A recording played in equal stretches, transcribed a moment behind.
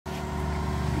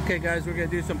Okay guys, we're going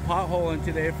to do some potholing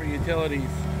today for utilities.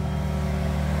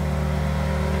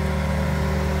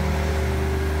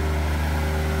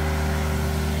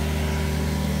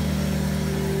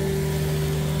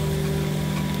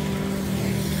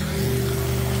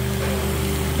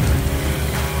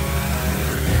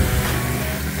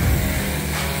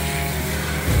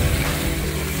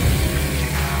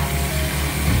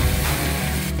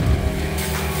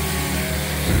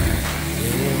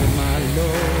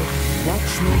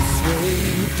 Watch me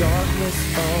sway, darkness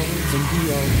falls and be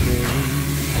okay.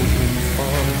 Hoping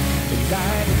for the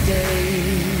light of day,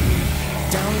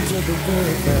 down to the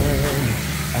river.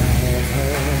 I have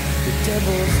heard the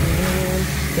devil's hand,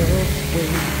 the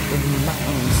way the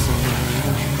mountains sing,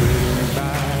 written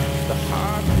by the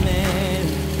heart of man.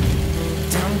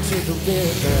 Down to the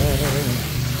river,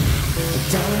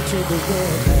 down to the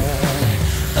river.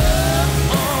 Oh,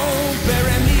 oh,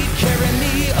 bury me, carry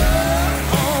me, oh.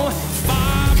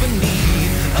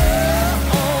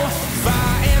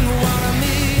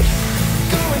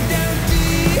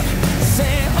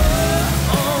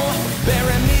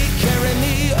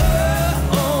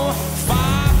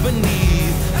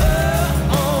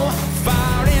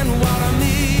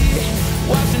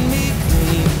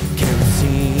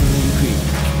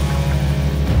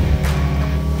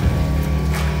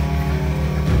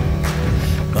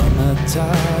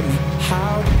 Taught me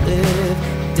how to live,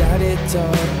 Daddy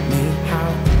taught me how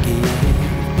to give.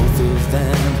 Both of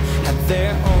them had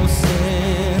their own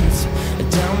sins.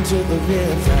 Down to the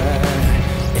river,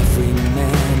 every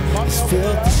man is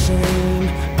filled with shame.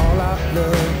 All our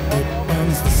blood, it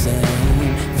runs the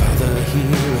same. Father,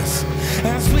 hear us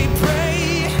as we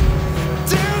pray.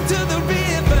 Down to the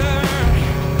river,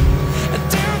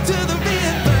 down to the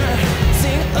river.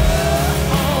 Sing, oh,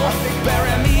 oh,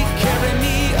 bury me, carry me.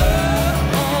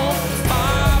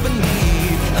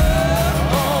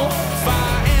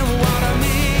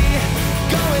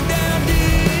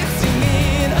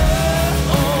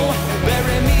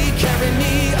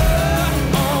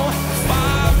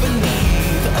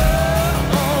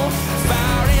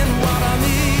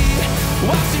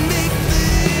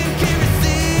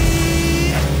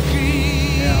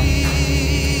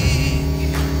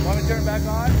 Back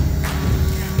on.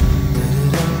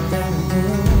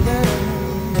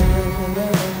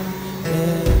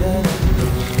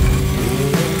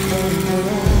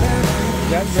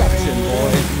 That suction,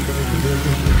 boys.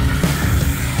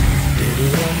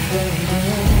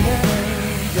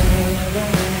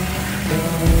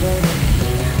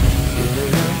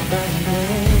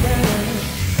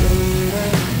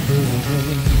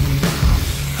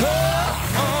 Oh,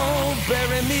 oh,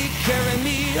 bury me, carry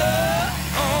me, oh,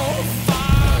 oh.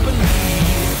 Far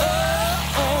beneath, oh,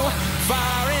 oh,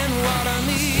 fire and water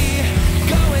me,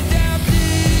 going down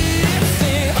deep.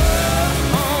 Sing, oh,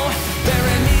 oh,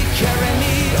 bury me, carry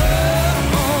me, oh,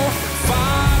 oh,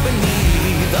 far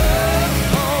beneath, oh,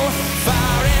 oh,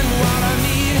 fire and water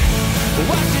me,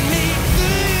 watching me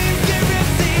sink,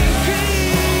 everything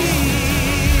free,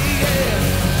 yeah.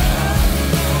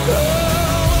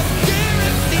 Oh,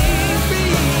 everything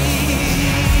free,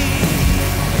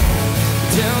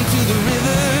 down to the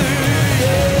river,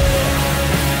 yeah.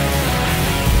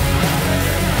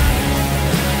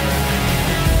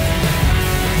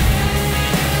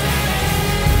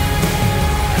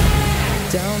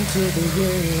 Down to the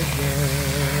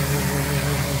river.